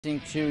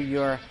To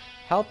your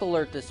health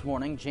alert this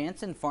morning,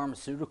 Janssen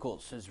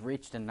Pharmaceuticals has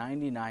reached a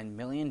 $99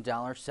 million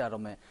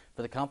settlement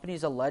for the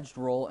company's alleged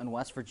role in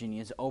West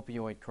Virginia's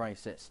opioid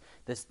crisis.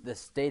 The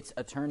state's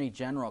attorney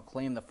general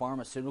claimed the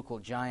pharmaceutical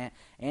giant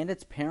and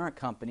its parent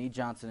company,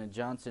 Johnson &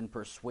 Johnson,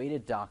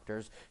 persuaded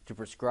doctors to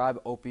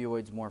prescribe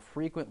opioids more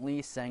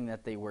frequently, saying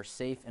that they were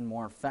safe and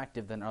more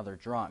effective than other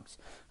drugs.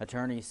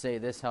 Attorneys say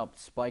this helped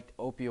spike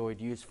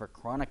opioid use for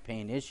chronic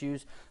pain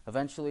issues,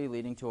 eventually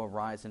leading to a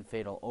rise in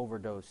fatal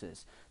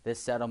overdoses. This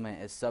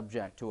settlement is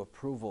subject to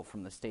approval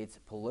from the state's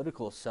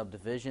political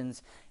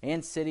subdivisions,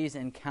 and cities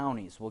and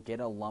counties will get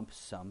a lump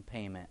sum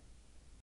payment.